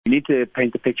need to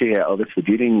paint the picture here, Elvis. We're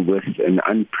dealing with an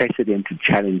unprecedented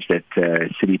challenge that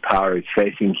City Power is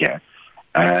facing here.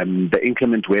 The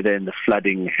inclement weather and the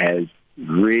flooding has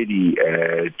really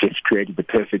just created the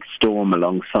perfect storm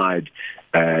alongside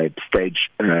stage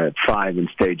 5 and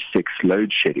stage 6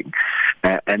 load shedding.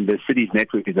 And the city's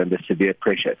network is under severe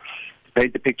pressure. To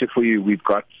paint the picture for you, we've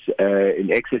got in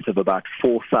excess of about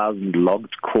 4,000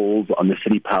 logged calls on the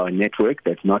City Power network.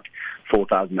 That's not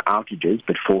 4,000 outages,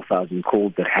 but 4,000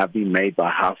 calls that have been made by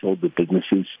households or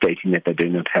businesses stating that they do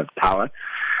not have power.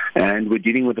 And we're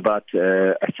dealing with about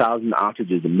 1,000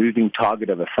 outages, a moving target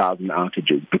of 1,000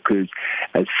 outages, because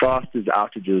as fast as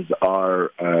outages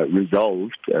are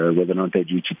resolved, whether or not they're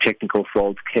due to technical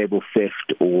faults, cable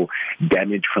theft, or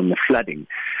damage from the flooding,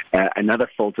 another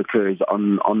fault occurs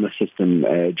on the system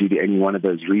due to any one of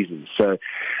those reasons. So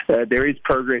there is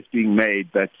progress being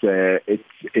made, but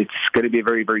it's going to be a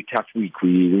very, very tough week.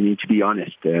 We need to be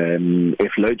honest.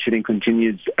 If load shedding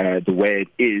continues the way it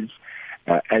is,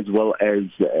 as well as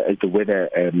the weather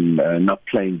not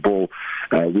playing ball,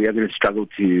 we are going to struggle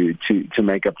to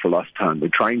make up for lost time. We're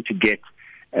trying to get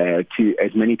to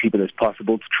as many people as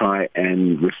possible to try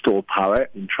and restore power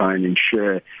and try and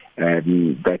ensure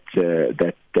that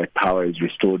power is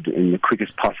restored in the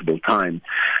quickest possible time.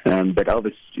 But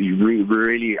Elvis, we're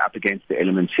really up against the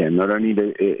elements here. Not only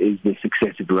is the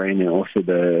excessive rain and also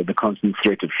the constant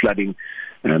threat of flooding,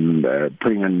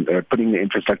 putting the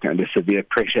infrastructure under severe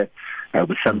pressure,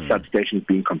 with some substations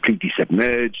being completely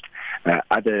submerged.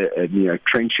 Other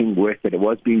trenching work that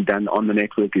was being done on the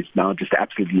network is now just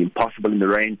absolutely impossible in the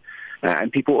rain.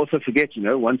 And people also forget,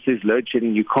 once there's load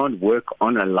shedding, you can't work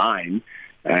on a line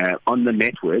on the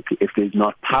network if there's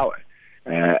not power.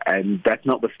 And that's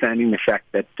notwithstanding the fact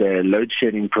that load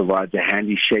shedding provides a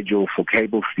handy schedule for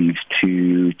cable thieves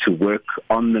to work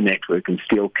on the network and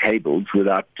steal cables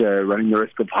without running the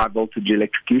risk of high voltage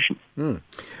electrocution.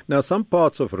 Now, some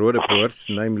parts of Roodepoort,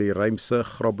 namely Rymse,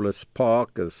 Groblersdal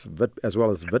Park, as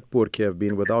well as Witpoortjie, have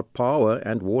been without power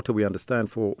and water, we understand,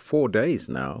 for 4 days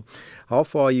now. How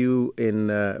far are you in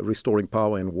restoring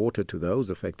power and water to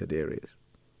those affected areas?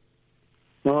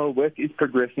 Well, work is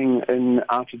progressing in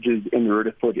outages in the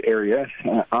Roodepoort area.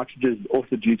 Outages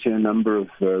also due to a number of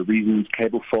reasons: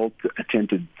 cable fault,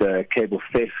 attempted cable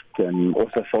theft, and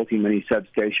also faulty mini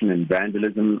substation and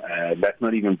vandalism. That's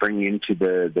not even bringing into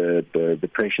the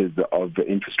pressures of the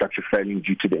infrastructure failing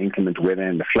due to the inclement weather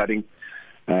and the flooding.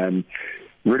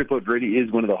 Roodepoort really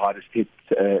is one of the hardest hit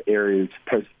areas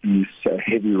post these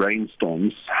heavy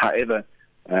rainstorms. However,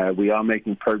 we are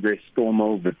making progress.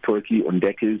 Stormel, Witpoortjie,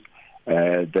 Ondekkers.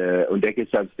 The Ondeke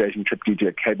substation tripped due to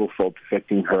a cable fault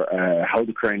affecting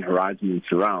Heldercrane, Horizon and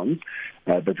surrounds,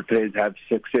 but repairs have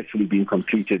successfully been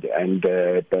completed and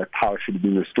the power should have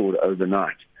been restored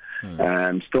overnight.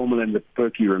 Stormel and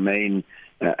Witpoortjie remain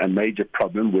a major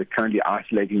problem. We're currently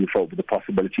isolating the fault with the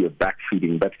possibility of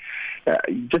backfeeding. But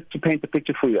just to paint the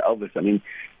picture for you, Elvis, I mean,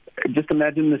 just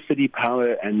imagine the City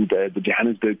Power and the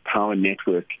Johannesburg Power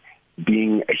Network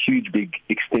being a huge, big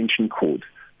extension cord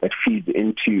that feeds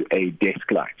into a desk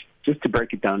light. Just to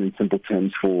break it down in simple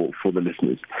terms for the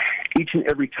listeners. Each and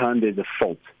every time there's a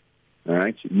fault, all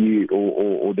right,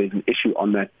 or there's an issue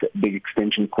on that big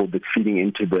extension cord that's feeding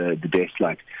into the desk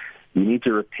light, you need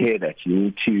to repair that. You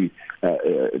need to,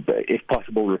 if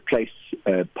possible, replace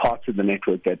parts of the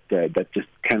network that just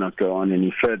cannot go on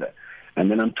any further. And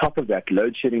then on top of that,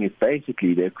 load shedding is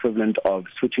basically the equivalent of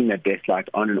switching that desk light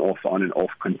on and off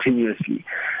continuously.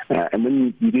 And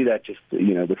when you do that, just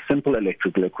with simple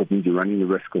electrical equipment, you're running the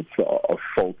risk of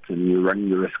fault and you're running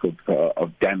the risk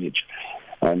of damage.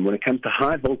 And when it comes to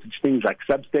high voltage things like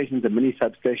substations and mini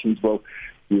substations, well,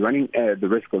 you're running the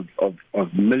risk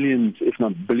of millions, if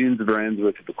not billions of rands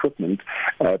worth of equipment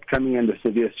coming under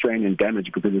severe strain and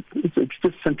damage because it's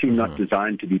just simply not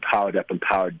designed to be powered up and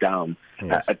powered down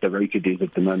at the rate it is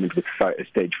at the moment with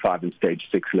stage 5 and stage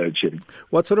 6 load shedding.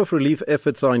 What sort of relief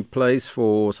efforts are in place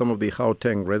for some of the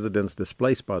Gauteng residents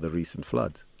displaced by the recent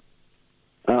floods?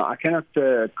 I cannot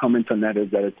comment on that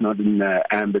as that it's not in the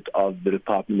ambit of the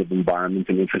Department of Environment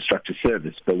and Infrastructure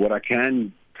Service. But what I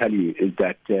can tell you is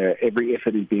that every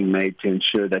effort is being made to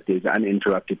ensure that there's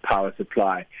uninterrupted power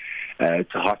supply to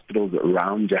hospitals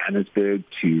around Johannesburg,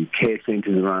 to care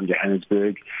centres around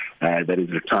Johannesburg, that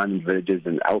is retirement villages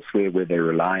and elsewhere where they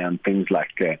rely on things like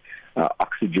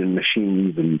oxygen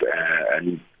machines and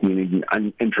you need an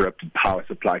uninterrupted power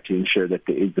supply to ensure that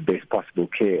there is the best possible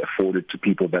care afforded to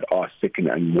people that are sick and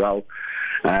unwell.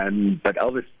 But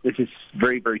Elvis, this is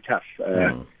very, very tough.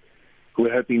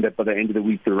 We're hoping that by the end of the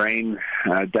week the rain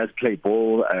does play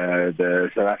ball. The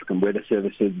South African Weather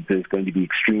Service says there's going to be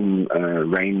extreme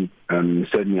rain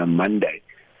certainly on Monday.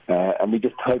 And we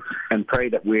just hope and pray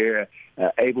that we're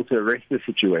able to arrest the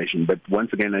situation. But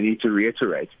once again, I need to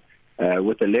reiterate,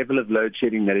 with the level of load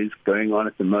shedding that is going on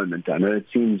at the moment, I know it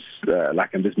seems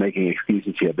like I'm just making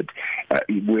excuses here, but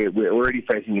we're already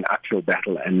facing an actual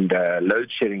battle, and load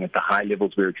shedding at the high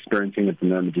levels we're experiencing at the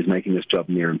moment is making this job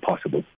near impossible.